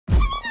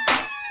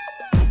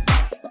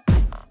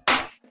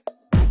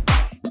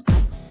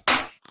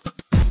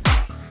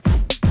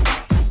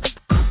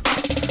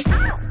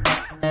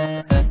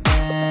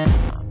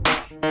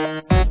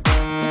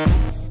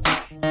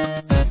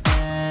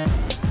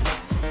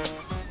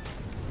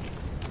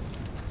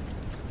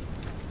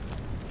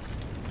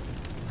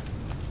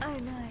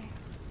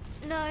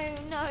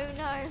Oh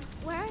no,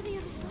 where are the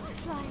other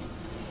fireflies?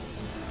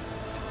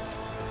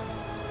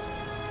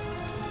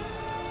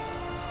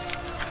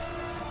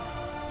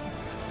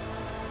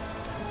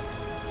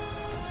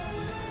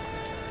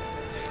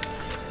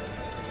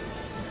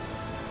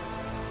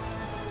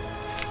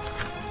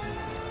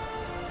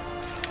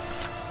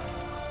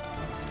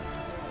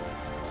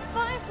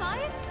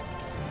 Fireflies?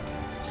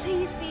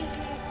 Please be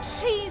here.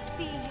 Please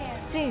be here.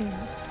 Soon,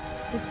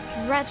 the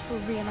dreadful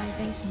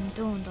realization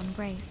dawned on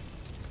Grace.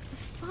 The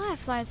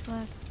fireflies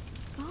were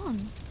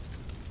gone.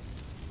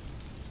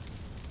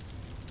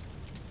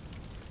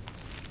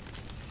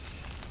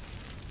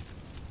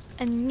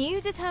 A new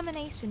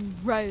determination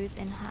rose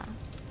in her.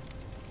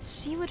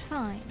 She would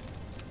find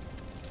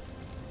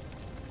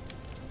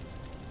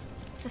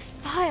the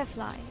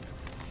fireflies.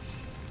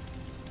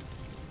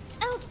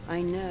 Elf,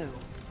 I know.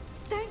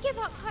 don't give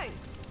up hope.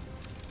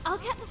 I'll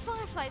get the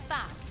fireflies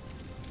back.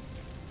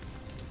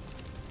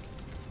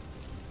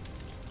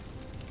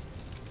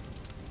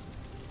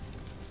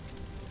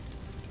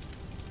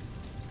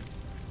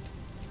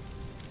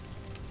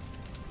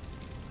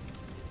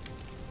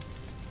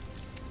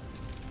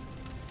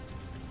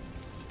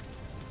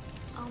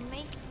 I'll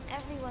make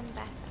everyone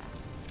better.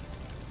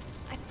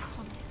 I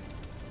promise.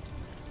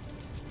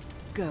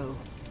 Go,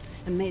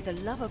 and may the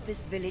love of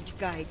this village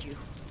guide you.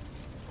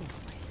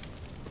 Always.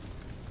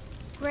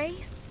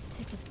 Grace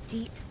took a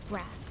deep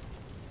breath.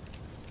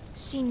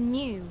 She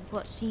knew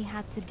what she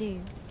had to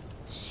do.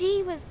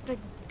 She was the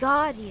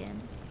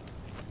guardian.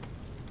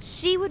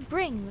 She would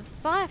bring the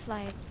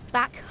fireflies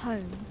back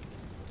home.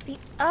 The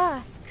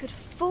earth could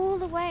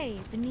fall away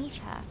beneath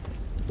her.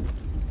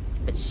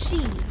 But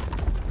she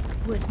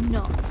would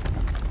not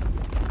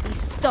be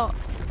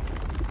stopped.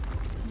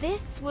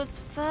 This was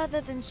further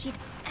than she'd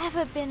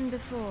ever been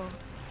before.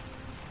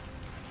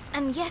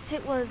 And yet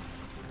it was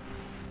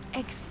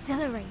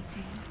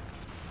exhilarating,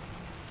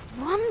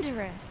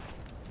 wondrous,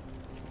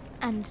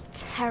 and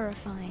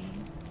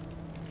terrifying.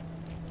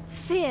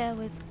 Fear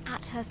was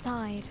at her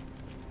side,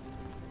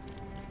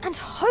 and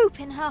hope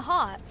in her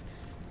heart.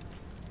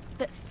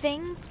 But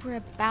things were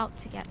about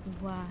to get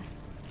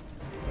worse.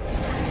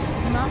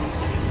 Much,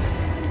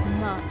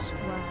 much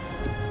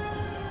worse.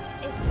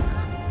 Is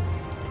that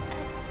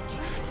a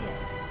dragon?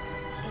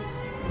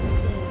 It's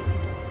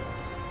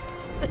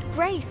big. But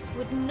Grace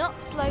would not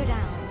slow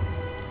down.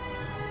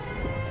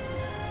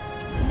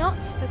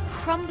 Not for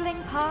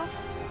crumbling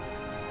paths.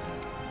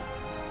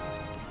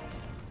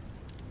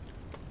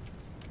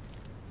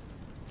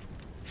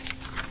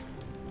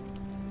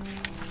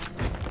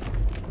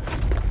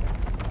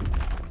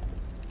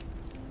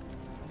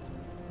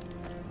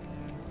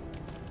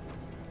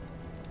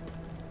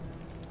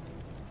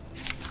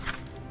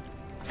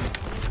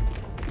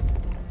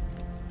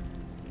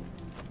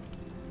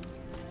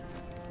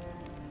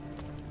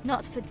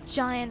 Not for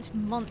giant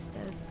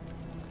monsters.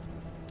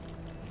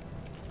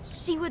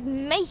 She would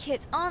make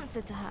it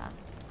answer to her,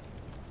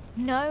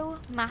 no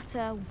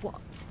matter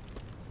what.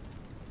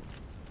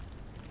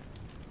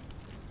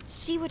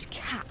 She would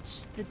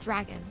catch the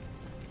dragon.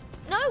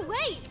 No,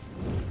 wait!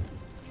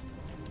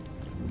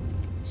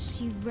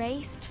 She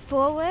raced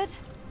forward.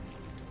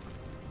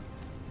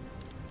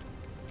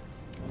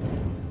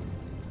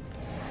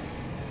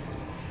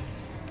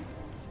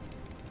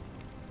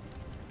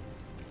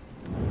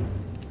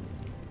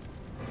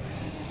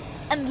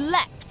 And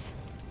leapt.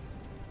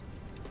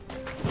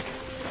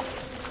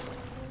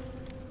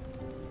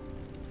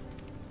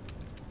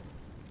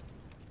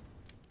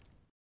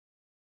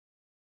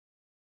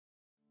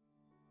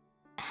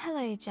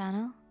 Hello,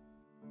 Journal.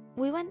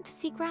 We went to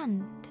see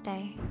Gran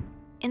today,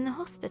 in the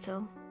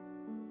hospital.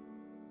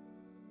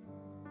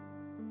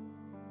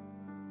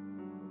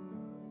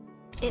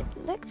 It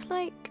looked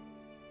like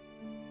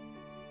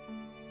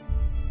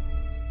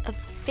a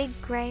big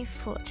grey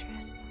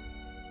fortress.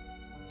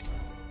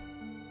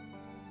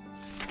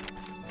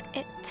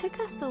 It took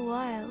us a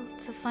while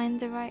to find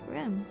the right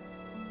room.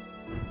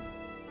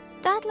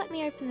 Dad let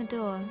me open the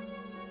door.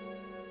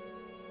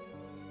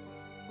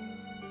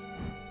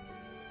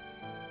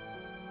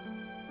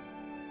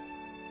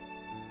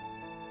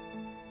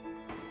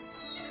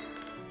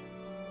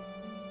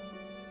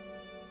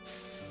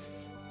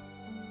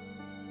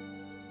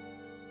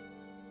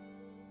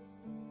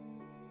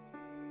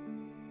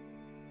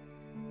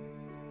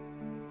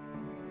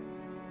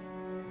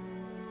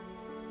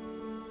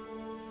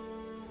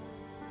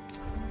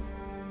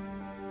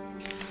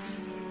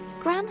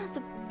 Gran has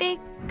a big,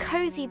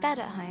 cozy bed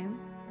at home.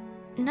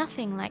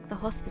 Nothing like the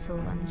hospital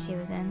one she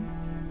was in.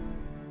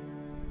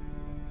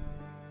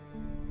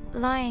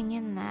 Lying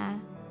in there,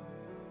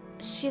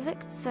 she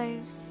looked so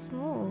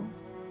small.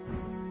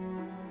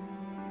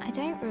 I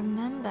don't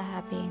remember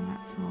her being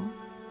that small.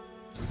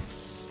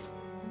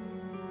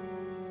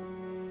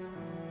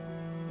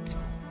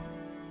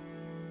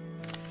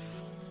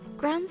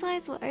 Gran's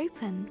eyes were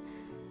open,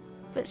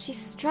 but she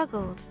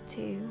struggled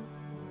to...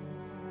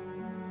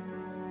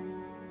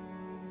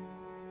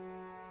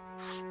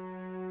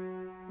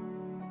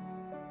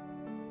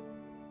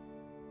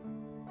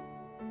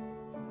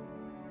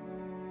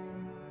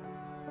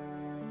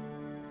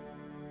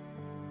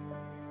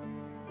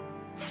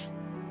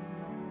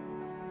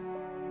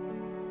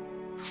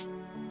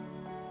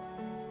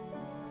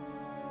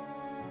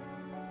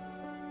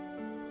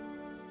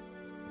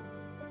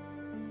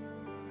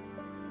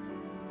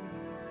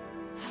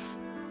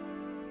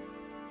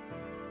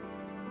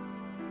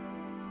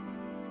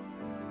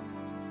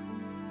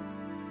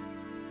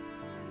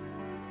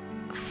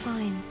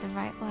 find the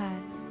right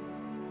words.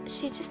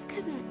 She just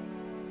couldn't.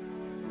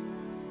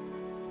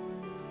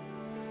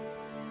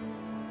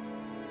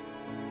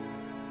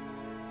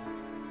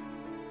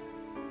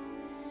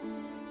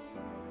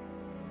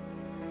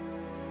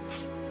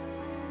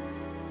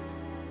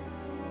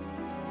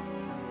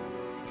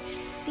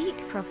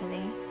 Speak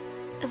properly.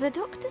 The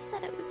doctor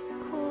said it was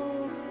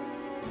called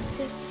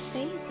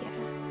dysphasia.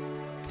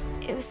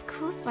 It was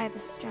caused by the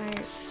stroke.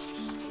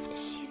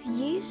 She's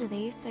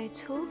usually so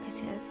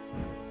talkative,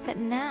 but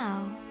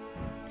now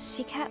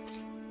she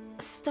kept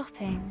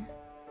stopping.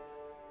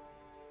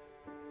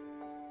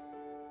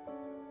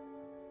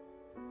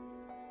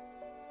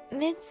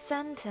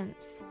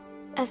 Mid-sentence,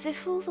 as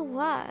if all the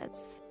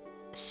words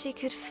she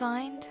could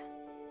find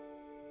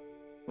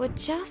were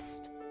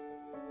just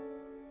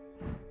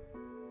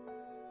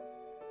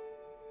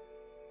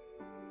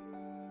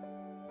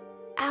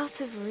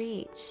out of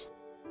reach.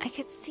 I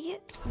could see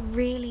it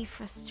really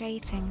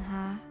frustrating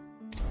her.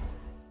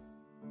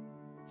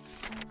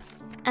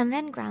 And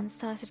then Gran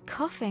started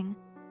coughing.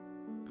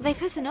 They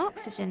put an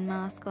oxygen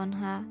mask on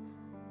her.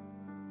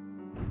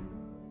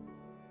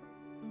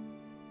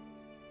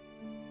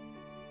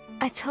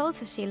 I told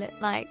her she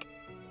looked like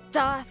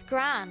Darth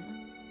Gran.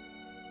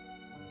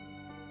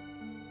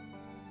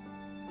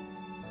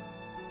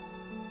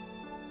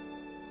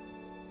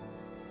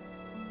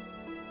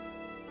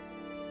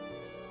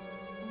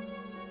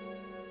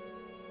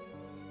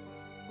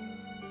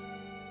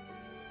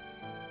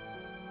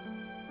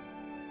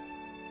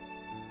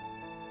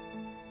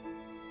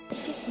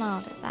 She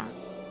smiled at that.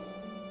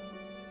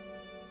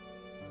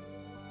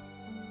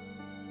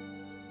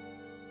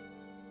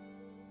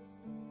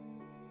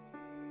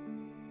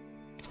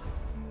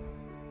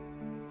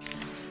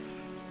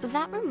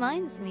 That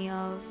reminds me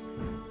of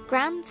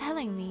Gran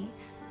telling me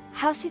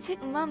how she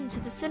took Mum to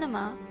the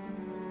cinema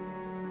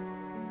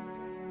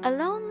a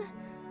long,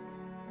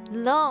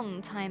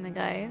 long time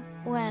ago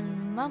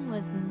when Mum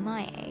was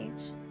my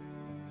age.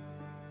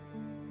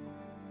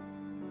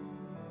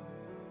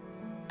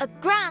 A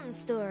Gran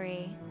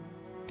story!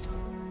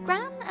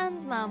 Gran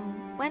and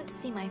Mum went to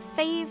see my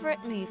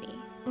favourite movie.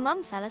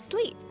 Mum fell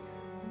asleep,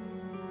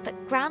 but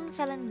Gran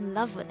fell in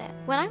love with it.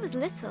 When I was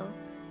little,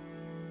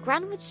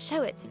 Gran would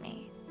show it to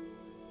me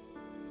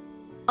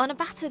on a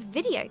battered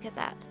video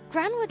cassette.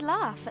 Gran would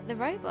laugh at the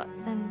robots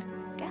and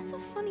guess a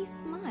funny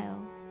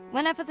smile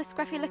whenever the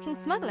scruffy-looking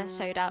smuggler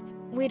showed up.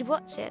 We'd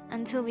watch it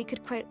until we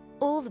could quote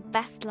all the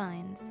best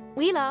lines.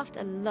 We laughed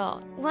a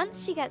lot.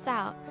 Once she gets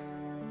out,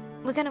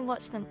 we're gonna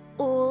watch them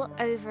all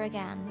over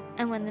again.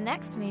 And when the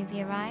next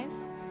movie arrives,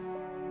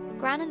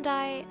 Gran and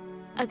I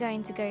are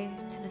going to go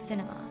to the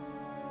cinema.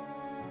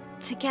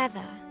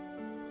 Together.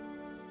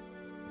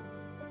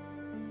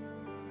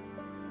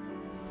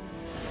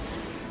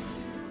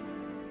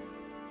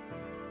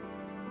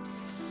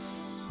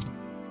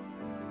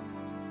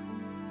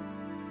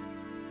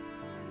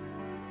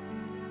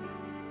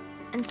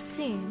 And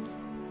soon,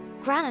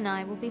 Gran and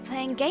I will be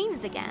playing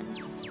games again.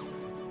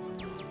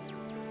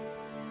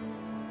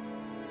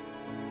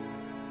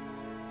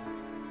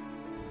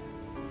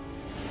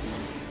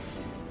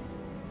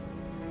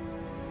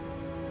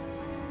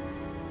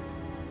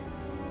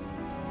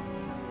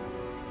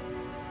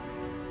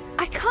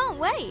 I can't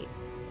wait!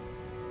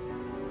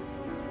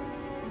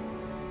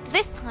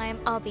 This time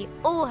I'll beat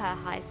all her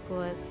high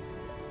scores.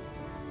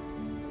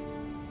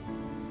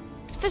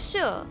 For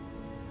sure.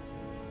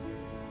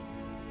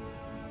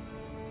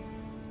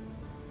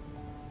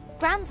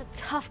 Gran's a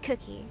tough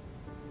cookie.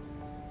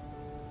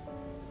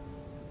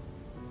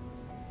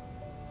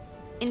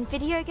 In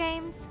video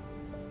games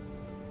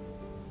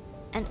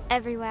and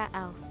everywhere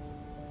else.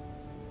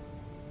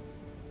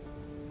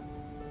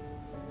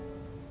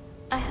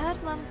 I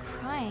heard Mum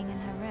crying in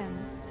her room.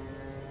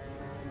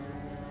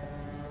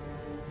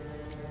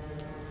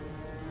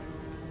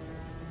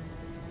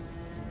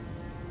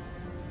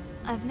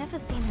 I've never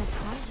seen her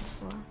cry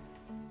before.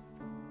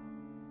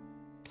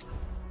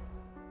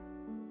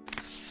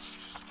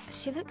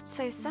 She looked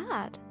so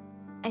sad.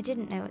 I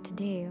didn't know what to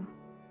do.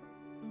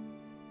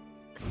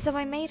 So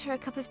I made her a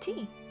cup of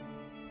tea.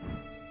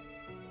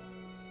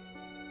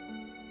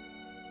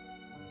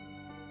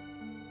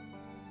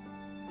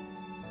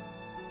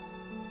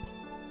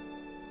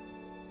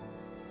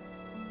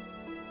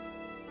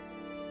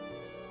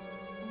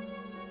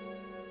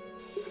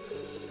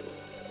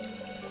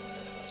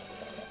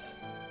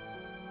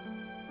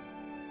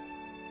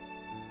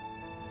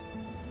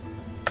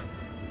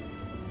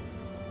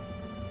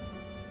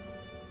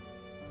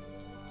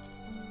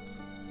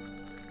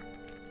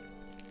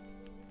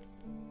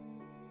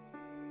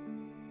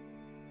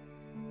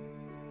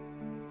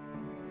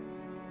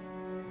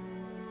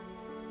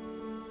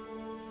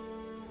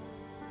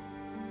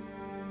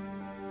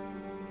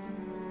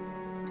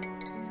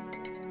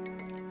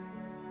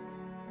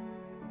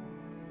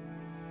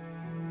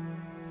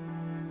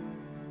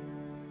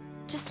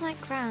 Just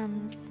like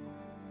Gran's,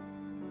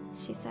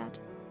 she said.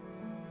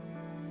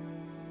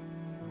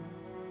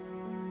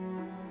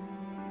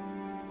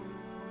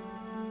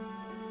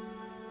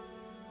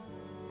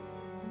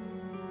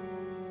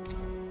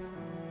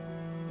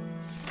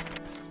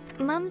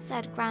 Mum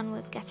said Gran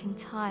was getting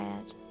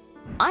tired.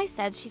 I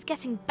said she's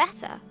getting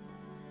better.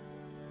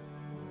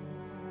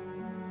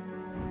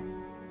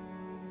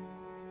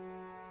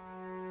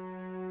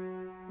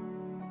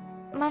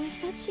 Mum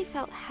said she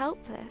felt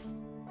helpless.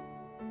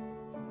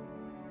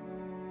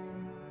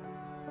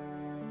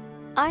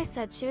 I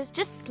said she was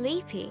just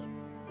sleepy.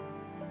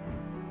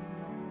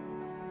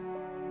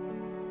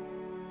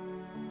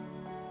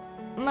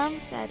 Mum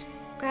said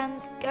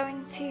Gran's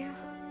going to...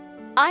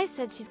 I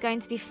said she's going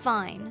to be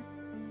fine.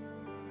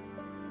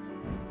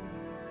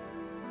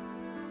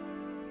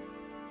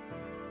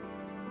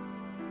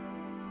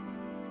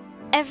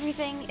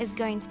 Everything is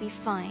going to be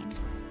fine.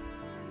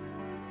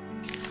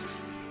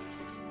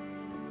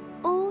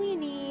 All you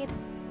need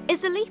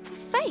is a leap of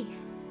faith.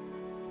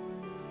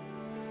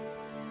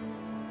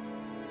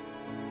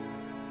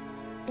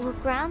 Will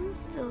Gran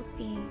still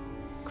be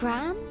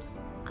Gran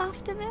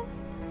after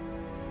this?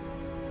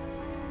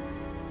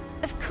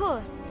 Of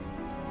course,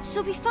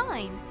 she'll be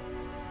fine.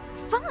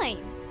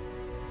 Fine!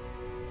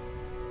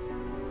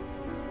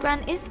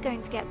 Gran is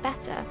going to get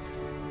better,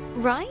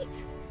 right?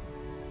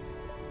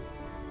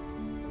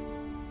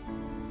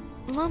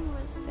 Mum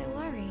was so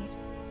worried.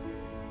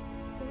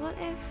 What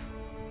if...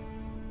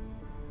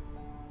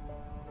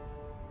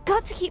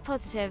 Got to keep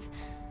positive.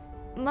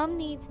 Mum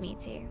needs me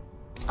to.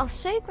 I'll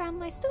show Gran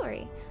my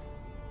story.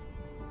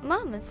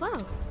 Mum as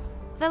well.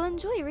 They'll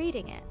enjoy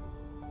reading it.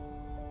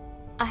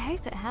 I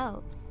hope it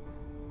helps.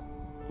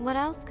 What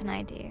else can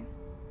I do?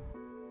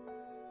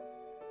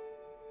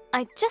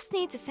 I just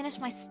need to finish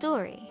my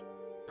story.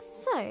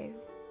 So,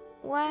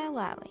 where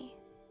were we?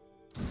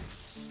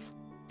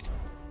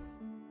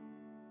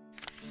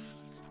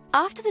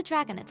 After the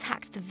dragon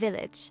attacked the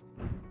village,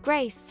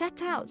 Grace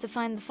set out to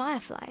find the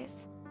fireflies,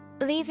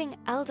 leaving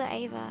Elder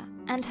Ava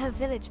and her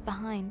village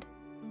behind.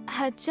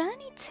 Her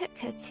journey took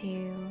her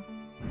to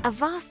a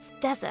vast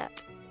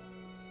desert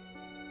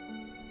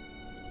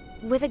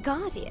with a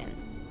guardian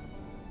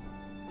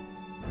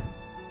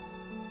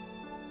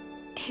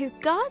who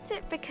guards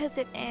it because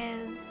it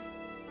is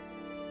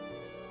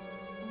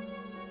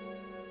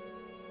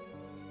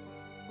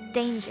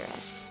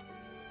dangerous.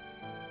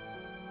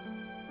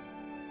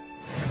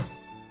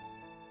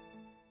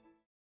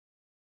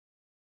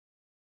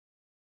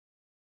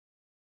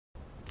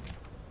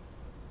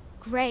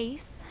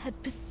 Grace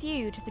had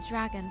pursued the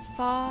dragon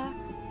far,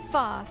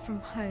 far from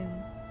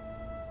home.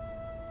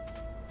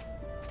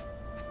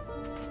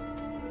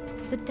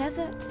 The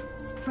desert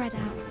spread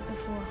out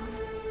before her.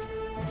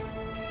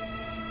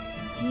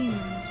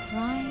 Dunes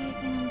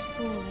rising and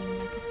falling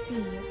like a sea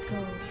of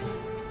gold.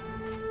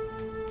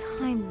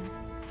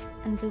 Timeless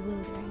and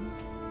bewildering.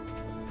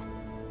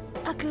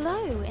 A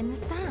glow in the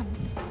sand.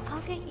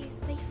 I'll get you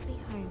safely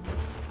home.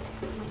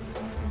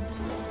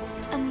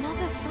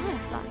 Another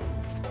firefly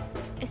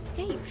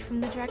escaped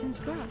from the dragon's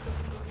grasp.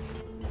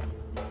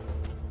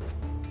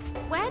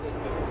 Where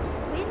did this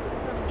wind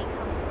suddenly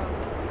come from?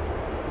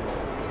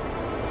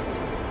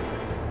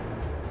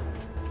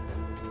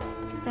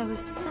 There was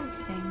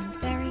something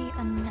very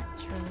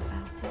unnatural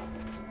about it.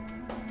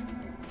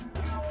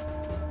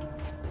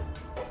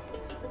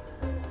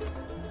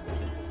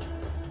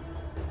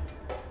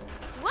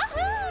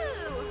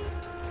 Woohoo!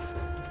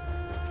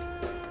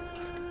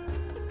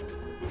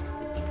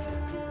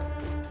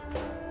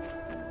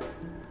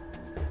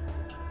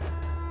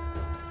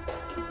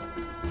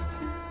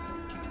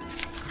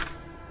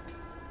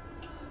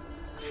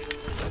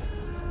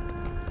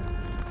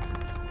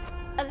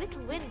 A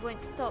little wind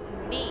won't stop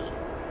me.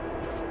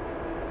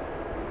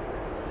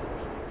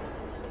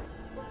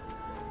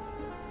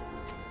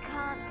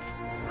 Can't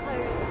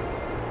close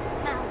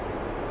mouth.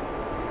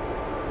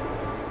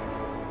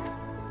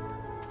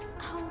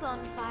 Hold on,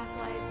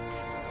 fireflies.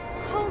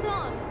 Hold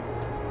on.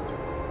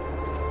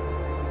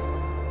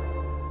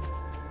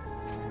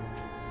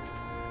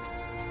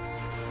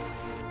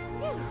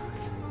 Phew.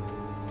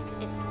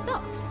 It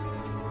stopped.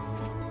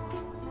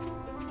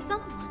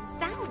 Someone's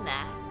down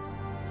there.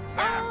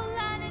 Oh,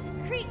 learned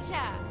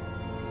creature!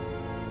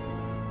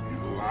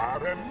 You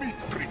are a meat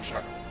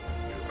creature.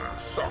 You are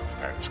soft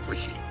and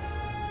squishy.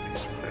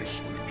 This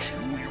place will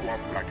chew you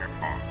up like a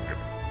bug.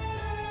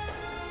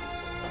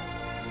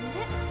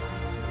 Looks like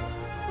you're a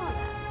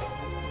scholar.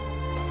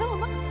 So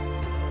am I.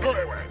 Go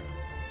away!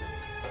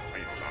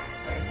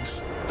 And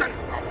stay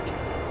out!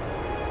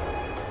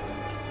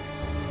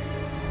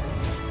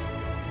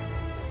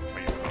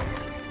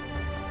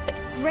 But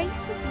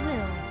Grace's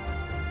will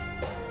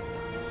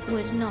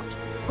would not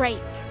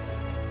break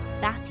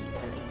that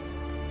easily.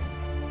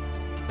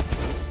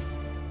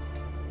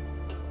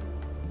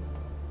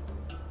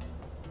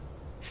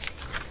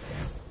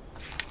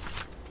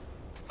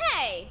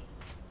 Hey!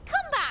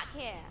 Come back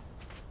here!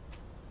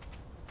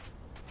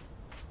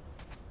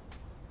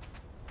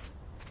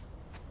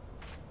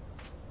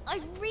 I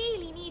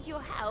really need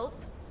your help.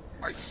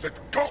 I said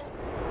go!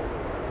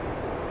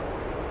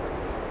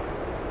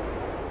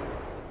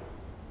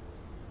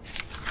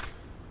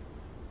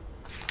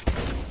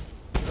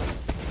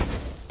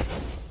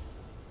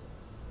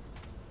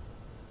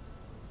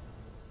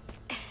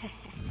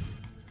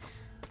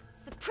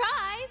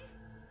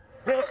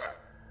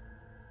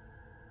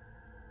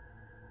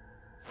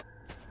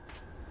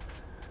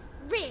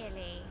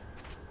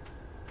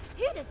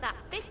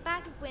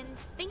 friend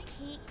think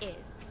he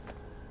is?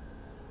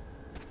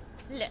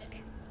 Look,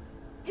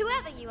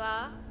 whoever you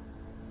are,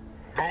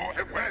 Go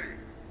away!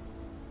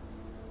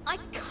 I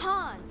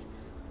can't.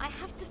 I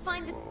have to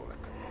find the...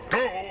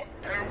 Go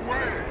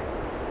away!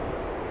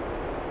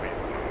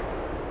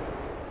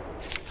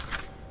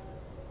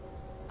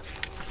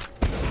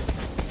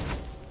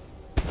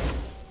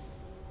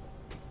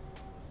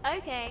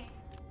 Okay.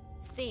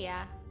 See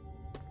ya.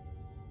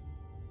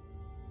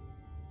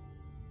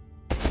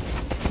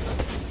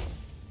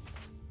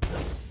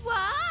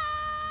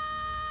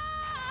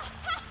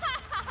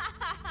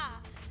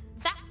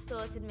 That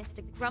sorted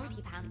Mr.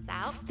 Grumpy Pants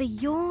out. The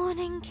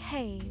yawning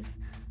cave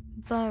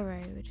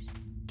burrowed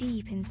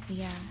deep into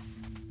the earth.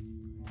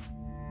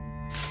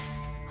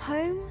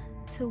 Home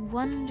to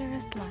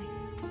wondrous life.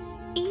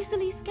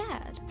 Easily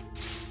scared.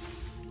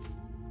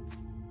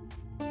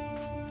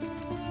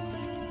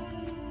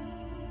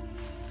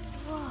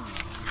 Whoa.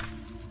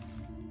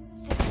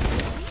 This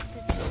place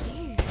is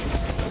huge.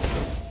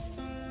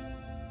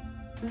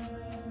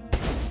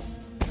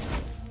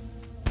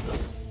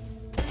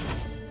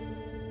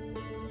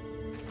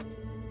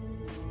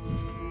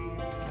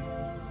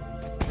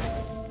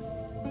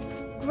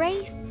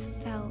 Grace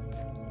felt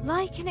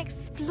like an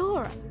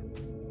explorer.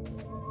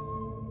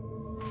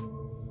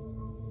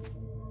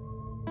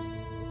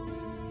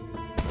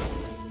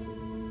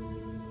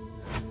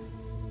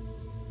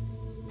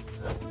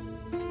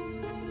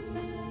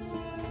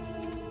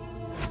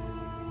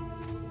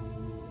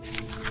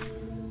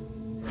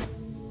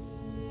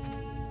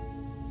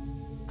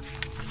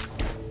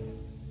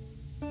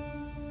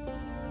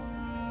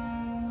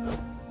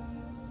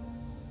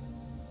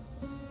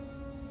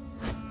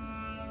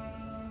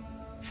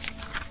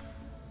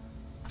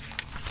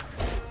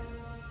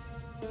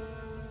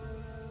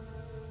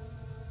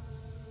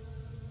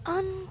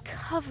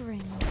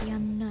 Uncovering the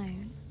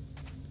unknown.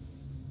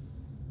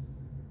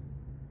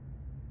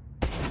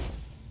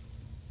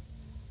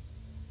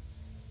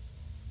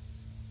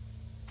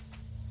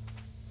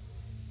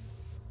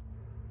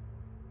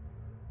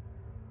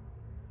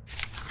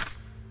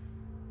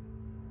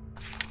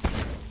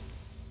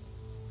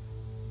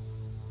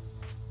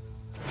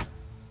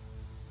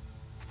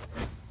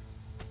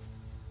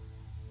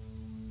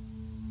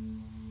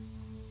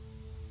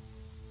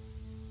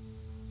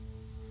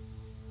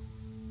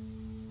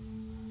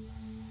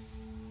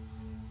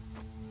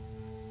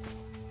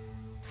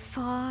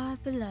 Far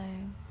below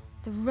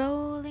the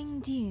rolling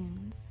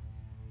dunes,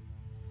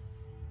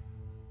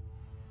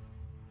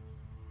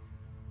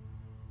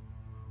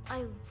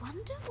 I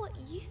wonder what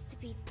used to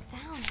be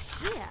down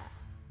here.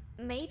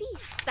 Maybe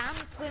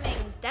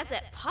sand-swimming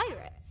desert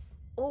pirates?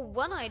 Or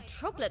one-eyed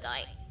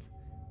troglodytes?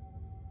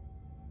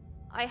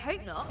 I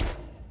hope not.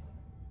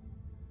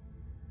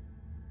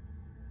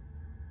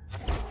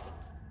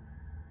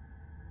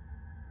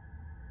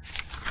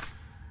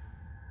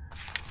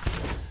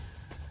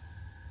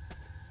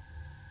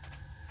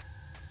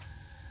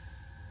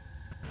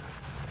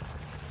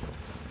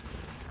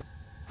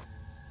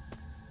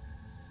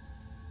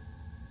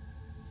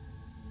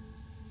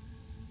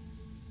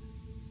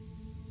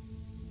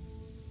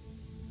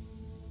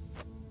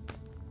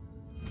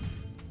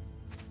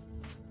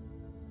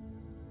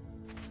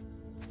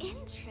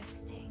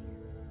 interesting.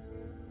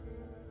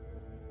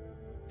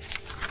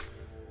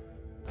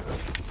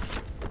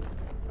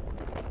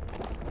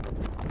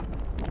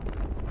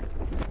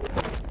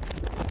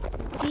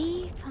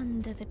 Deep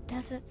under the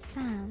desert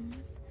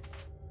sands,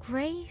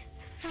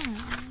 Grace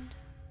found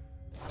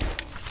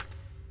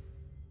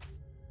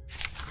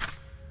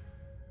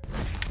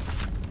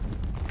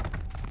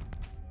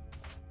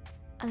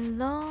a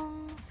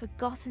long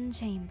forgotten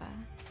chamber.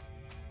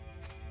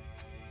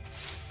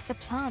 The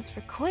plant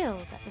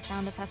recoiled at the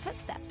sound of her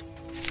footsteps.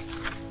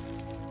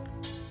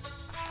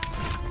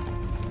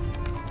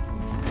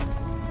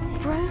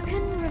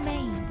 Broken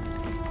remains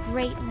of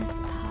greatness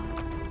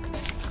past.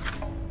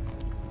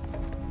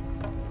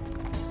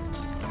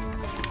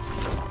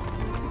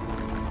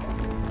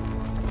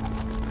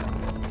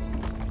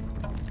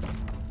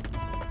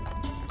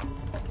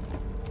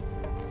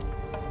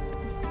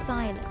 The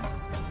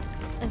silence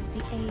of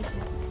the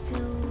ages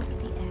filled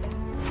the air.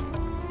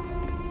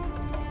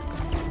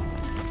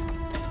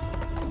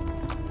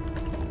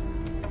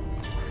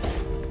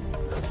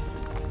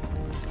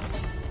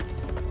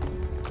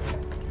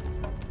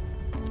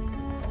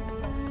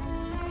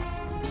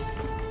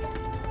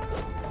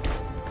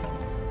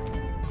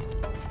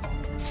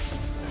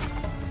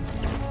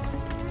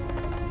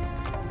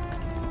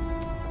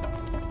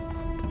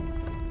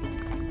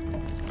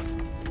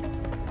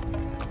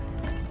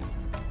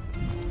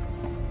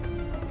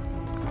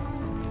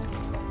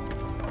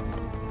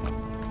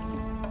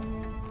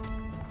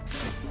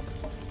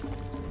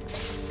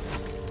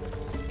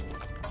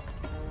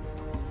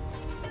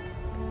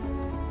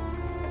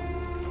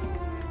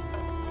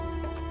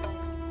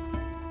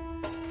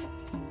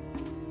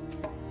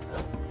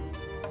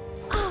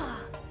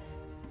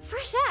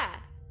 Fresh air!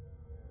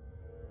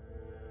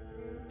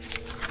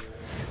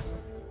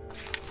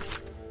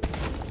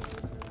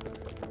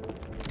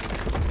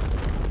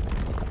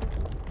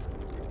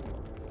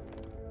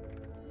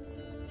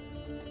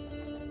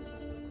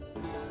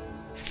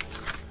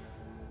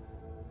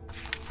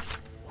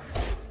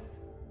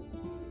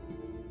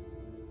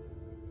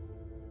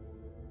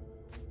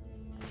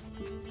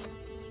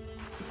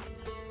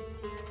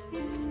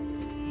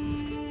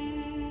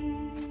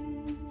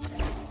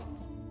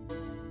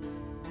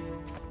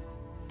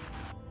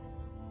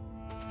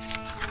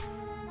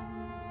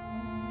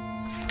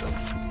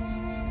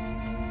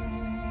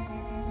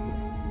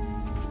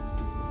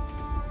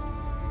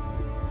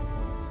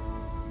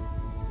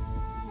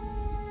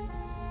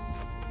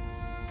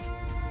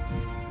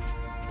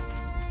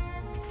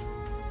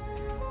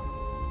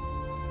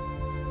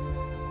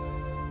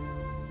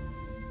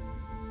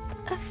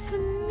 A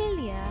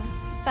familiar,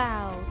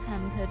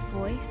 foul-tempered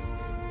voice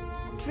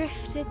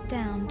drifted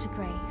down to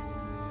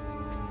Grace.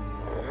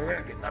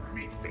 Letting that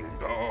meat thing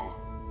go.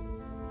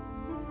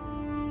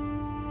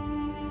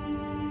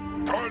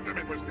 Told them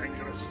it was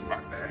dangerous,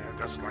 but they're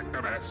just like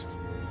the rest.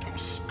 Too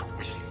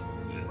squishy.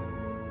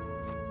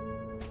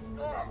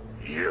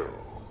 You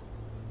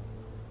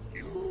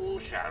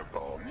shall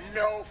go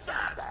no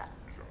further.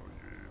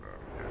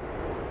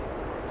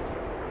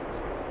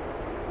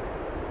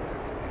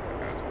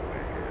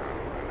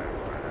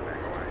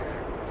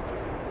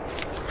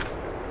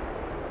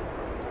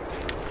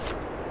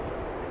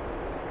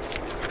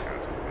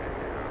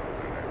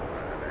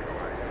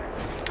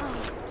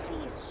 Oh,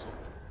 please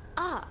shut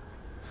up.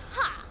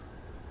 Ha!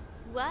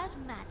 Word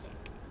magic.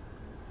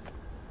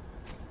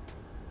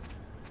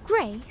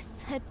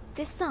 Grace had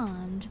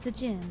disarmed the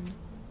djinn.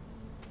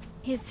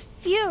 His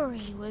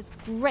fury was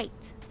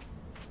great.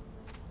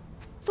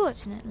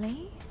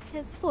 Fortunately,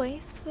 his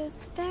voice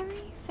was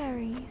very,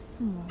 very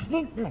small.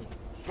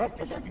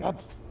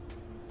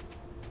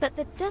 But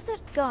the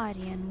Desert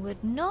Guardian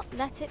would not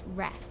let it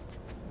rest.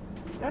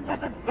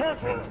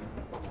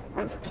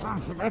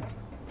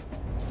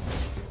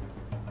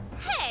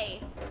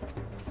 Hey!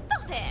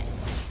 Stop it!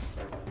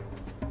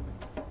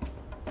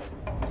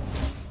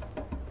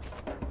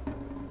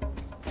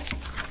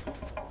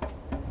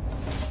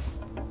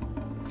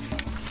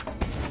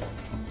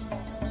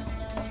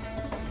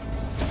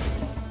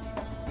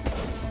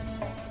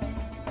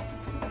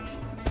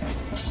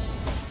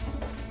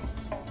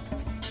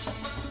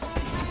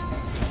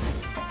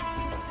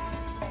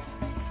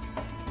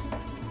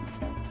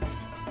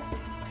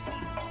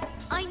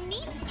 I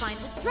need to find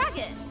this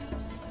dragon.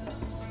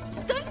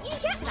 Don't you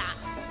get that?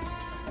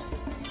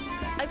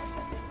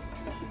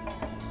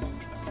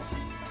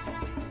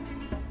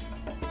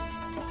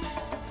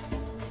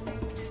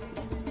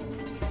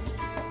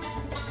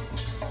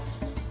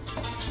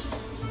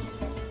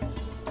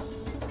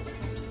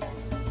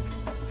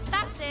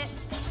 That's it.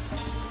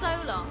 So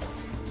long.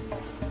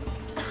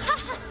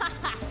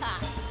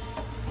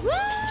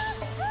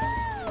 Woo-hoo!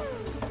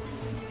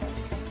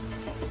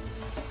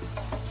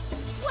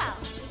 Well,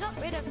 we got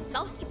rid of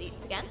sulky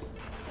boots again.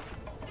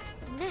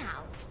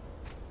 Now,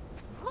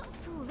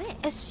 what's all this?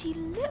 As she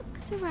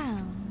looked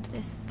around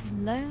this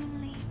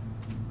lonely,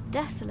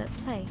 desolate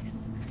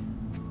place,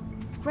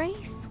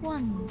 Grace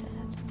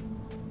wondered,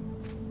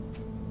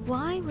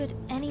 why would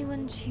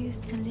anyone choose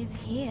to live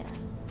here?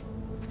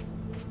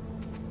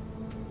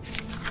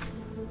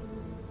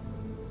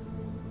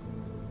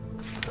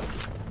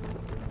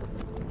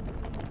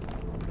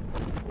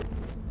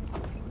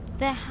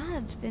 There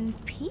had been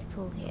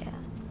people here,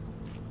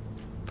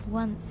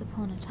 once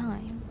upon a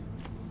time.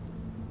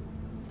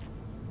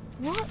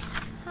 What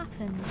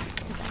happened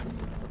to them?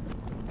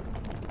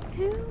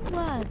 Who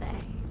were they?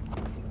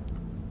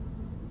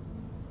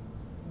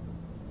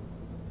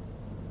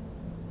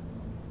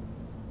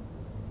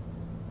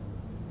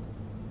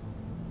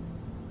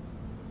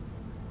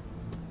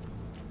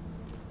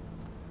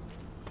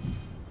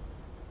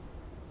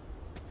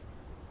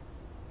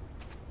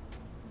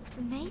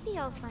 Maybe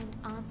I'll find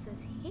answers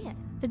here.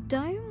 The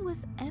dome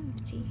was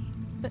empty,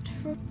 but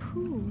for a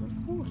pool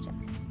of water.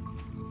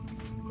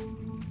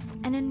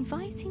 An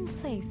inviting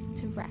place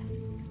to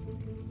rest.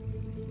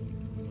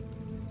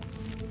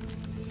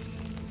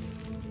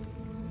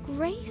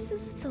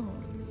 Grace's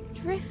thoughts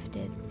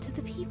drifted to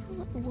the people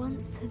that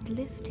once had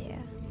lived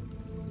here.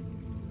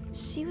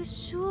 She was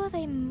sure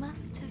they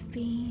must have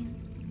been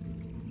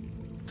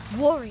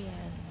warriors.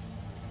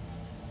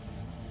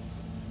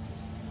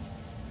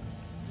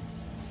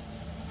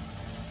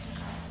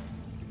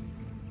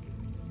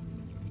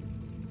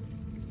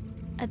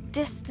 A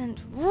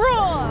distant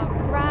roar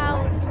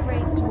roused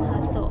Grace from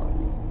her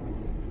thoughts.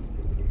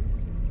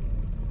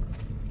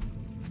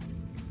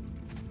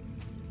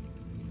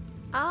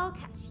 I'll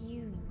catch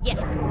you yet,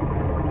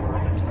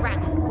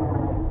 dragon.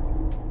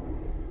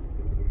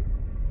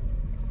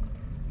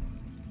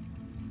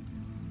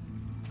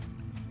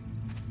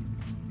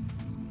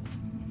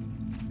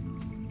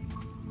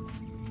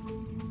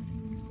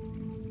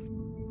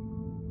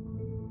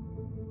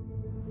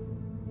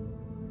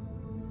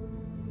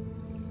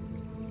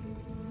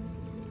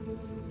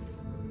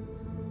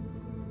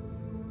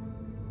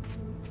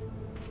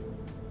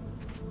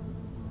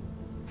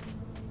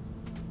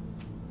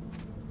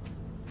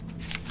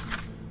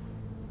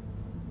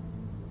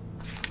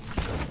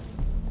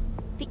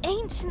 The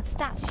ancient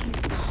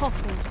statues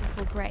toppled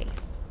before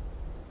Grace.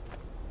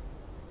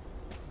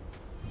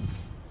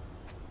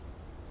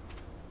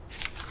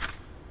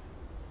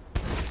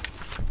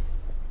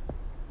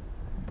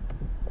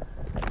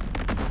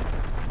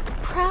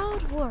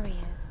 Proud warriors.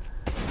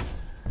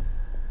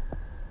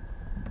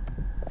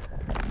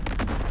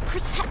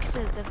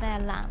 Protectors of their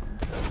land.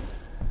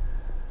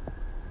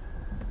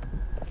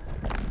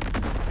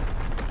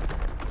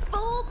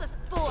 Fall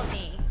before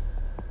me.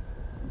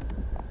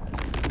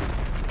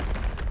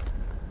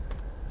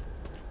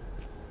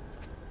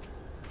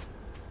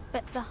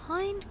 But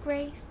behind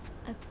Grace,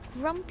 a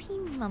grumpy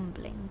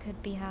mumbling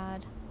could be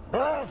heard.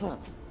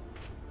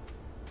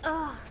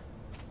 Ugh,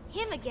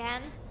 him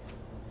again.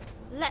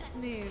 Let's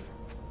move.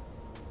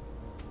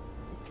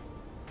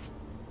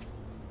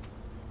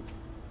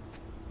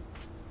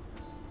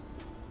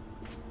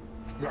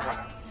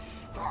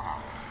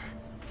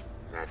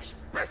 That's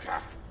better.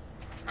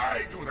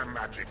 I do the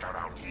magic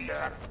around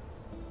here.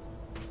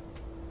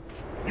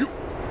 You,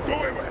 go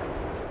away!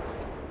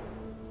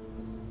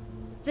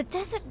 The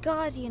Desert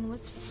Guardian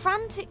was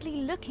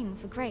frantically looking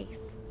for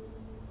Grace.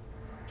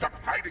 Stop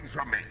hiding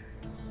from me!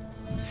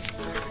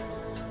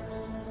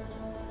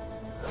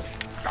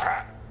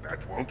 Ah,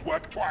 that won't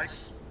work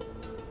twice.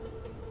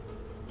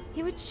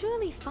 He would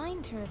surely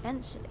find her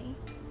eventually.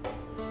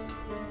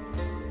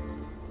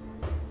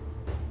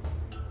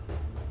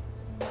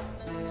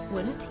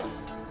 Wouldn't he?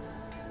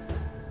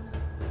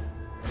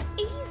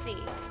 Easy!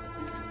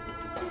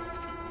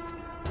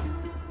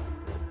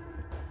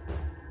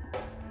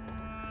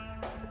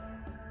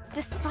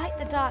 Despite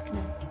the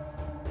darkness,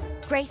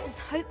 Grace's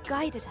hope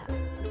guided her.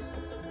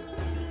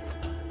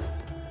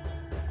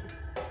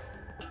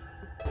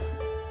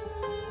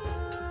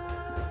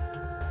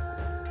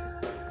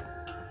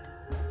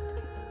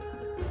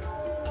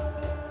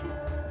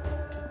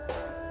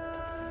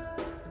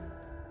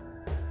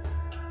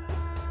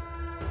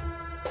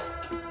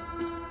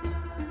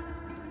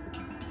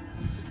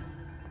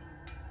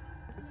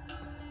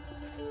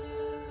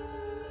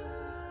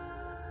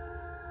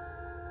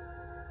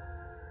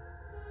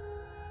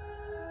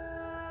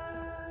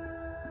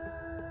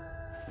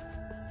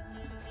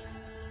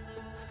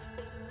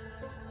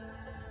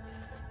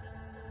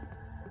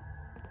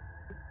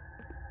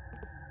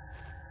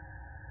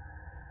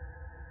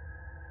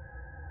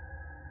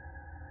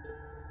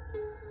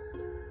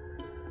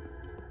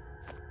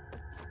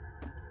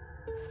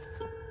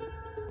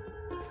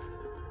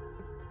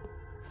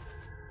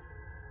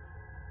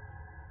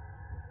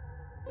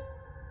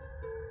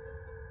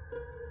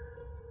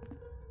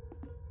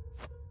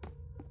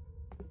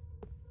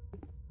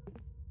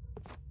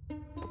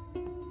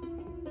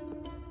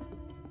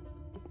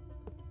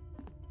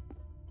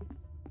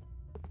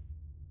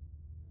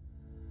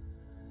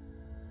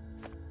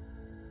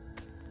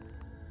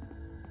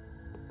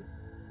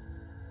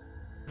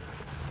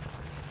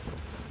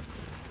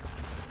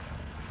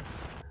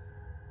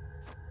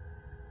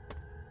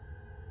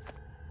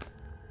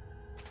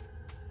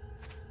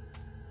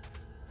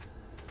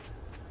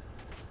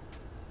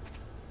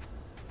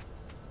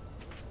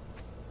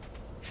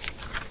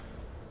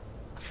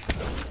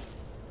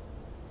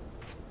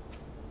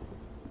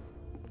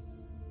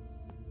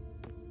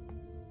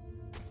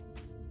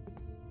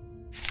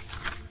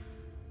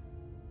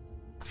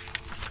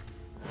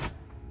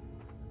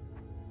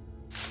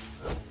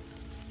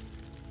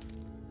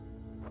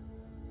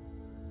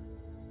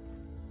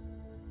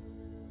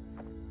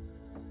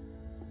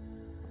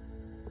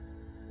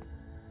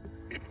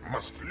 It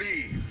must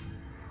leave.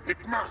 It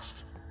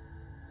must.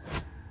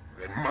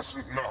 They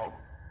mustn't know.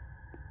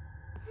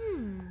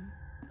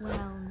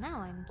 Well,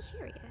 now I'm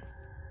curious.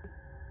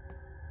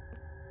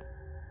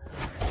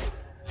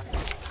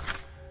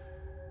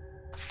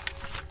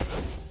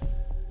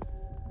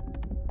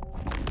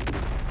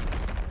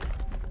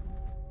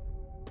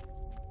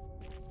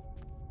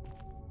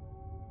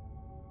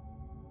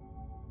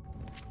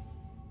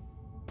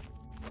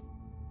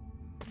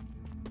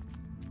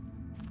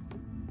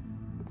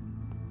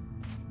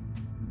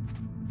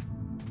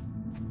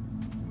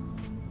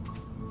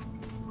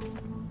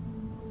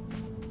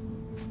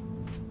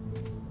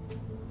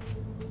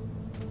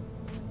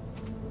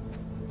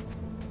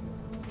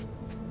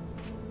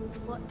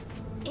 What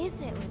is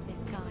it with this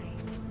guy?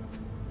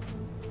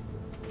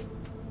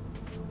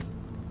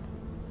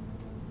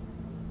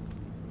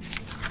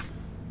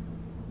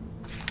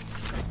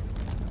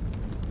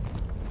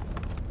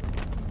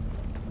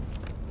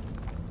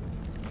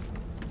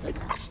 They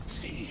mustn't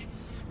see.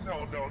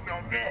 No, no,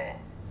 no, no.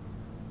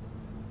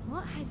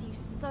 What has you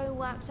so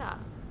worked up,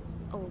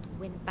 old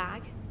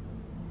windbag?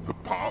 The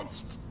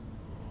past.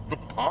 The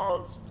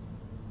past.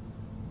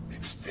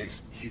 It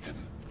stays hidden.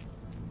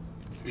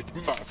 It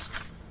must.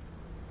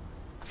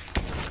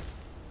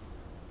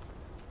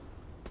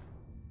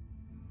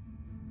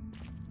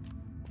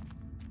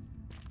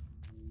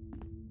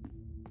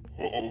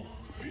 Oh,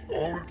 the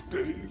old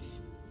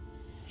days.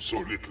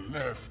 So little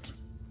left.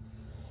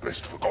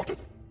 Best forgotten.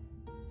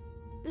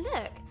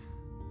 Look,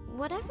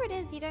 whatever it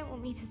is you don't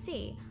want me to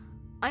see,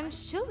 I'm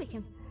sure we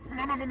can...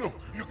 No, no, no, no.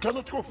 You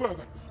cannot go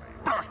further.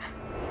 Back!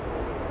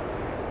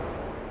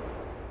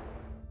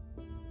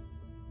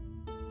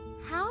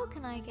 How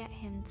can I get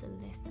him to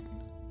listen?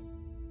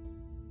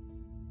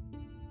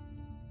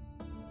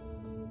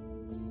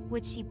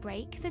 Would she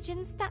break the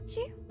Jinn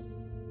statue?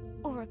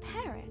 Or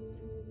repair it?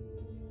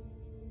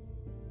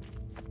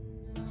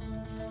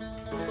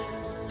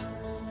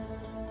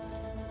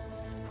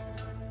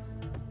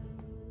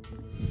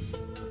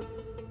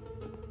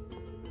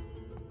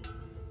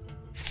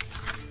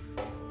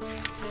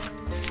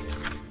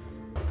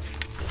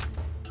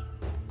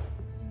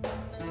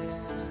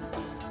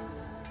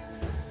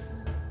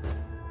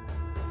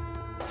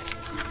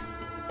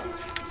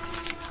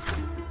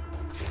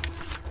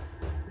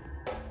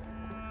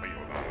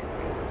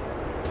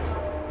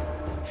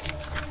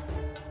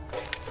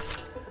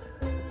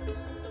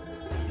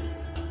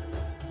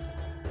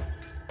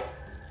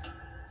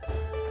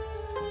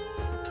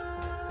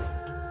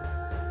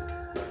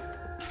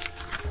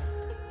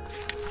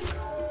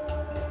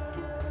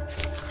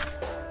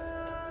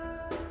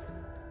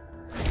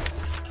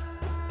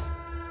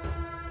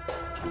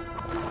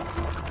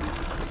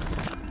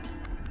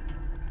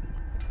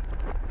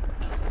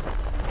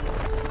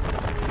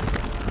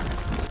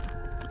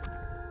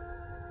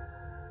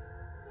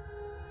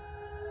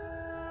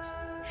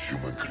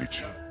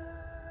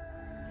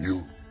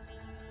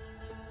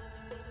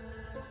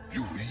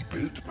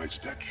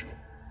 statue.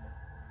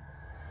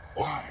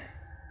 Why?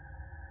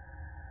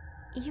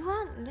 You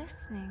aren't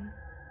listening,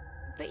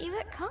 but you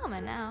look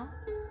calmer now.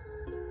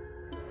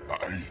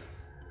 I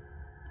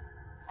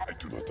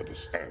do not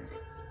understand.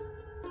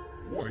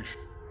 Why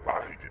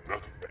I did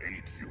nothing to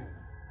aid you.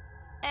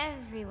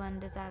 Everyone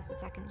deserves a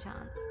second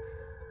chance.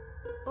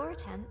 Or a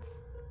 10th.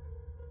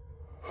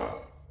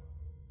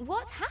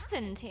 What's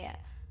happened here?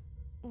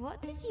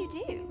 What did you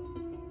do?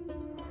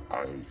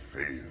 I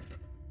failed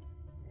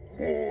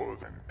more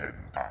than 10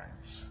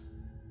 times.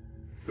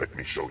 Let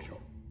me show you.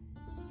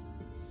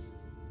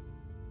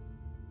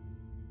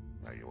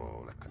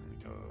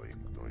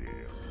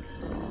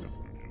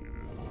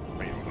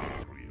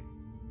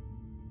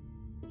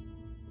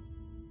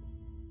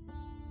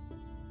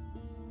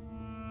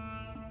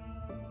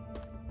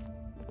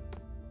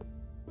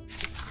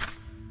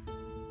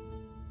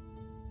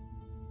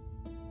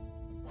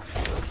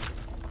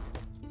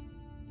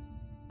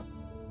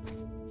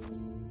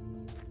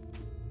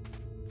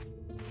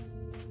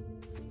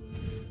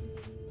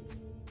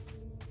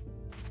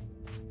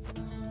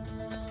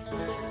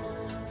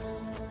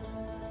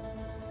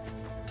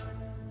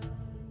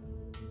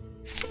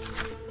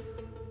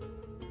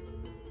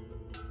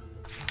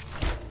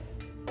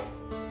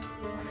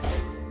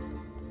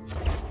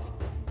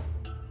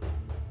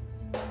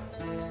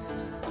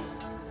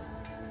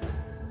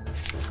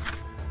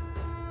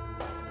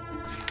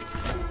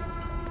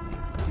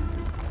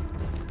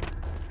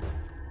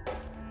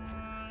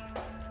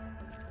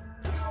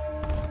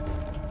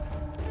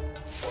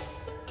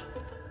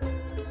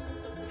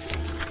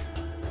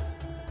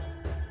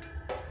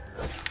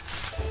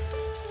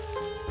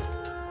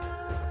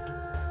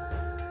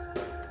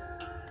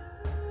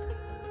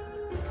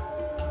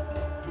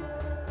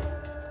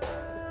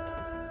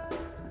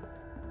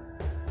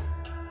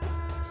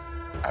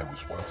 I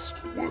was once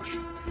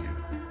worshipped here.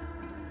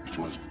 It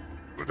was,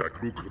 but I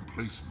grew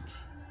complacent,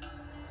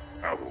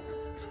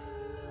 arrogant.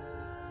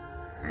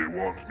 They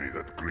warned me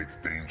that great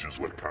dangers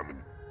were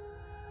coming.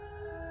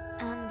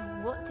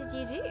 And what did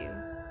you do?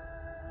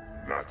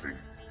 Nothing.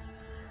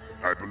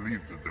 I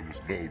believed that there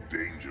was no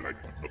danger I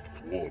could not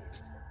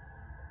thwart.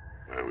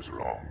 I was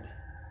wrong.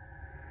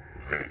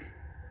 They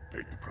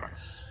paid the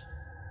price.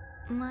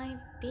 My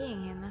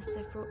being here must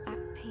have brought back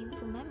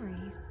painful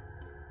memories.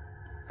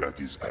 That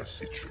is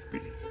as it should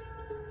be.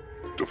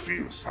 To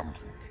feel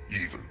something,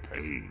 even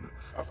pain,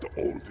 after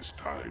all this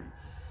time.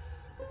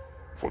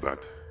 For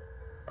that,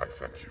 I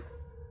thank you.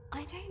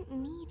 I don't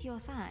need your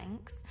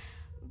thanks,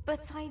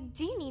 but I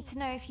do need to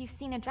know if you've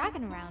seen a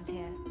dragon around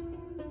here.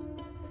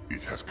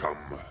 It has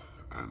come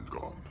and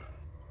gone.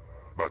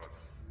 But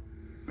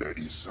there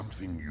is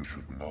something you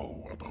should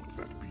know about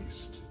that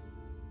beast.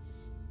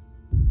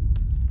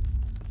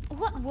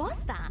 What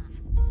was that?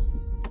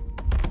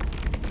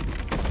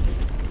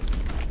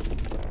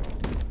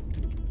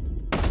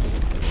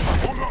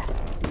 Hold on!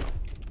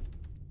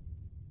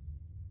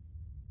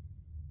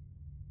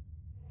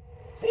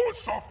 Fall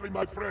softly,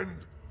 my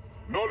friend.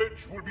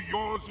 Knowledge will be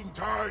yours in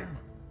time.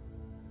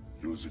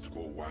 Use it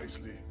more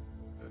wisely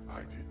than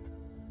I did.